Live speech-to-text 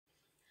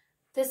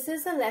This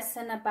is a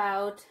lesson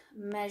about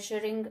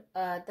measuring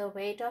the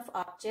weight of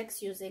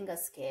objects using a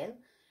scale.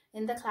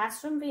 In the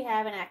classroom, we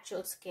have an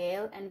actual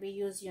scale and we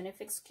use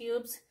Unifix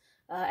cubes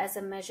as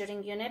a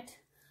measuring unit.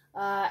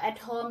 At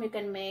home, you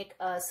can make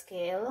a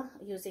scale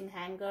using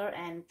hanger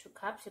and 2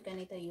 cups. You can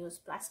either use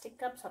plastic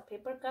cups or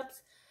paper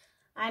cups.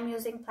 I'm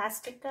using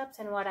plastic cups,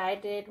 and what I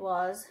did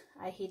was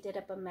I heated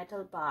up a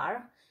metal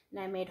bar and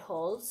I made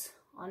holes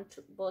on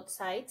both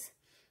sides,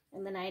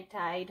 and then I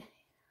tied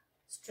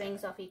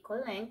strings of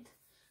equal length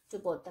to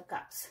both the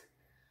cups.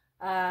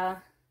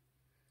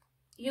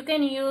 You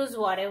can use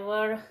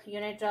whatever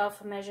unit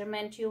of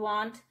measurement you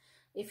want.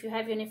 If you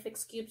have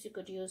Unifix cubes, you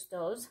could use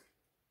those.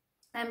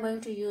 I'm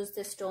going to use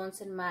the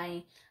stones in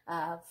my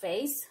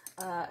vase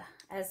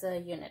as a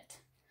unit.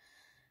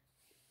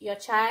 Your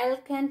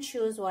child can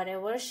choose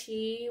whatever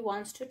she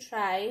wants to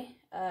try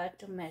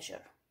to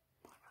measure.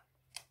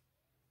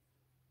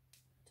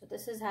 So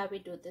this is how we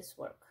do this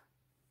work.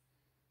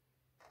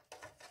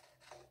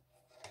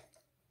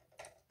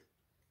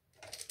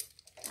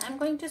 I'm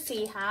going to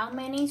see how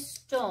many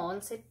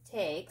stones it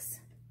takes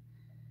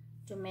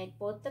to make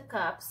both the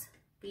cups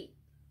be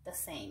the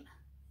same.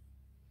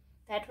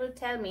 That will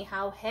tell me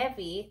how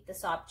heavy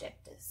this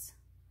object is.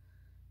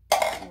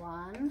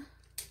 1,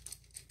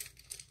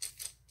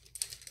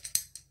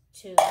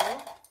 2,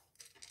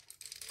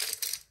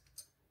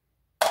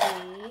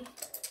 3,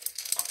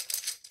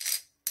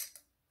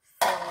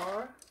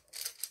 4,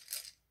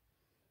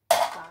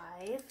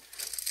 5,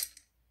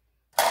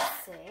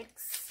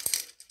 6,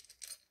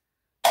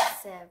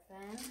 7,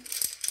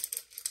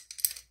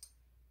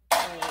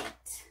 8.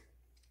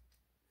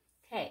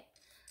 Okay,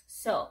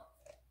 so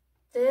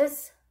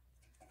this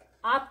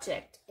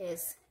object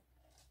is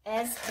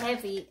as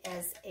heavy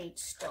as 8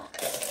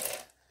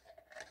 stones.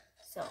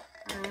 So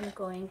I'm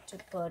going to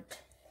put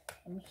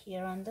him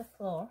here on the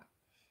floor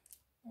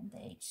and the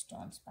 8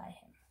 stones by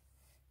him.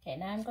 Okay,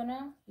 now I'm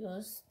gonna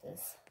use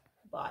this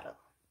bottle.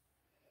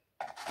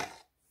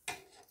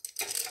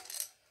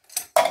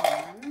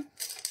 1,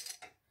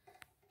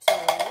 2,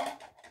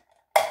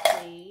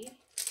 3,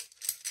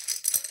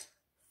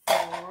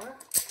 4,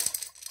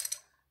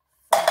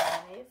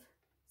 5,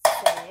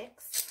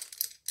 6,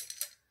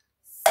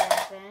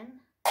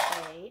 7,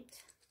 8,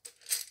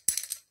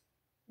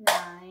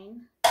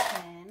 9,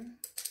 10,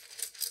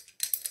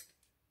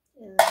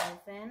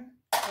 11,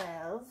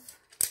 12,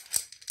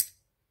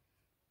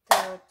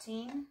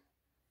 13,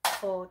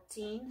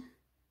 14,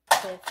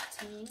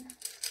 15,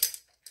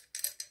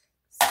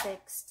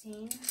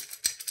 16,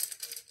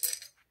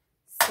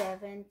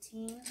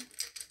 17,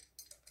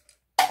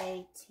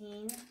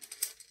 18,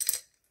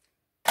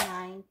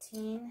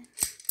 19,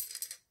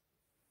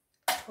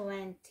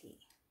 20.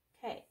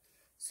 Okay,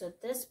 so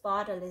this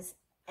bottle is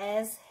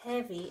as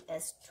heavy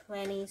as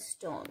 20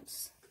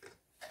 stones.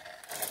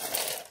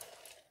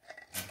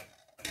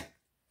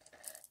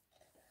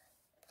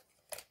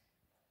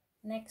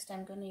 Next,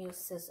 I'm going to use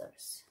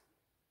scissors.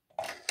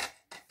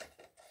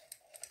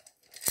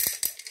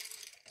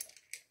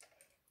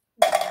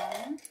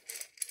 1,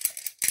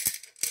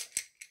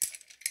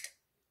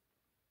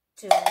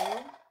 2,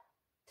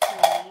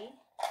 3,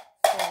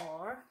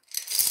 4,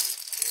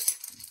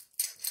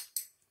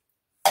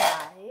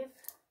 5,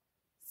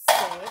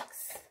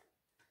 6,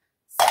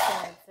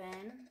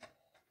 7,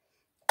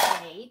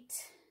 8,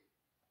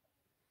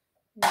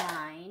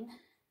 9.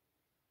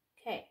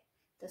 Okay,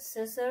 the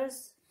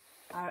scissors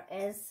are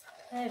as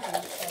heavy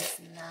as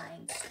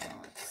 9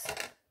 stones.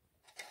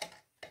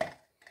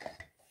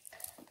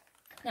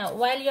 Now,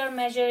 while you're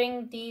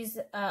measuring these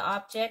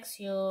objects,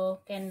 you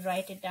can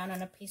write it down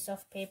on a piece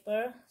of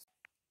paper.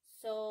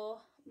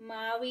 So,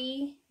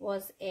 Maui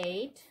was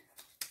 8.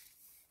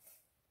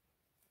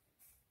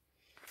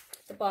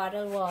 The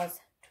bottle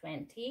was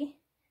 20.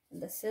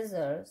 And the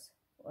scissors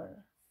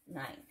were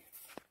 9.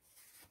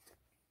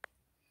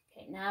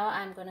 Okay, now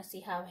I'm going to see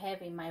how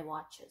heavy my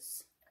watch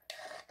is.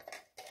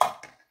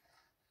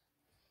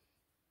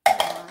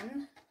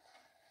 1,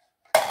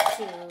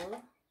 2,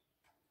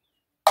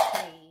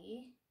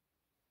 3,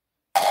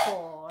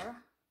 4,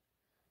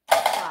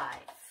 5.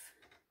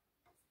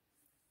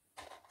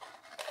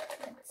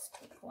 Let's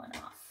take one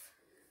off.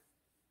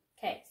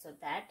 Okay, so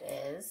that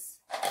is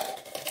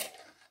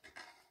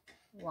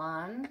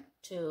 1,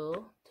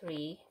 2,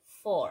 3,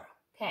 4.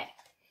 Okay.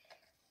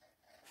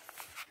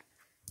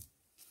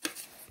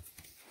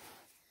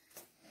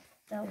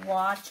 The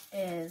watch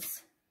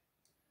is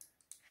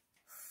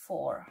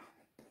 4.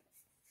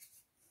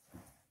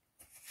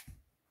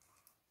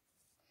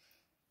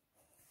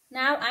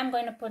 Now I'm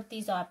going to put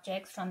these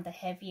objects from the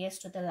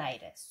heaviest to the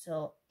lightest.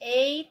 So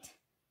 8,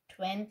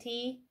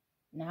 20,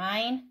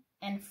 9,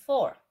 and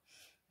 4. I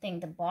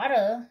think the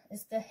bottle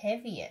is the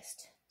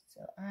heaviest.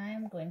 So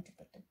I'm going to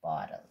put the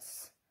bottle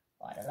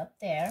up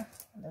there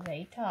on the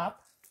very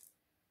top.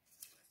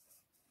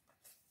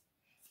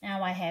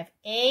 Now I have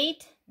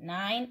 8,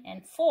 9,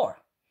 and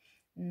 4.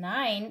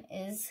 9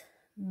 is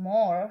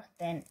more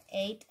than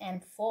 8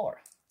 and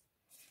 4.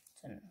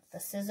 So the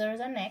scissors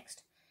are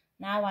next.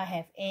 Now I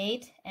have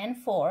 8 and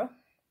 4,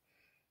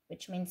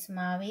 which means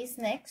Mavi is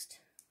next.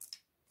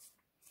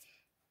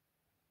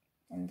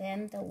 And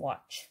then the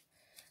watch.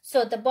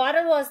 So the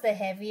bottle was the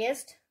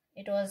heaviest.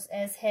 It was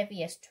as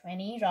heavy as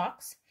 20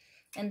 rocks.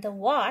 And the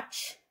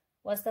watch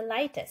was the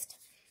lightest,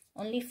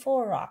 only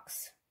 4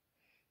 rocks.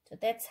 So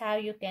that's how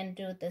you can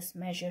do this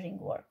measuring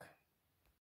work.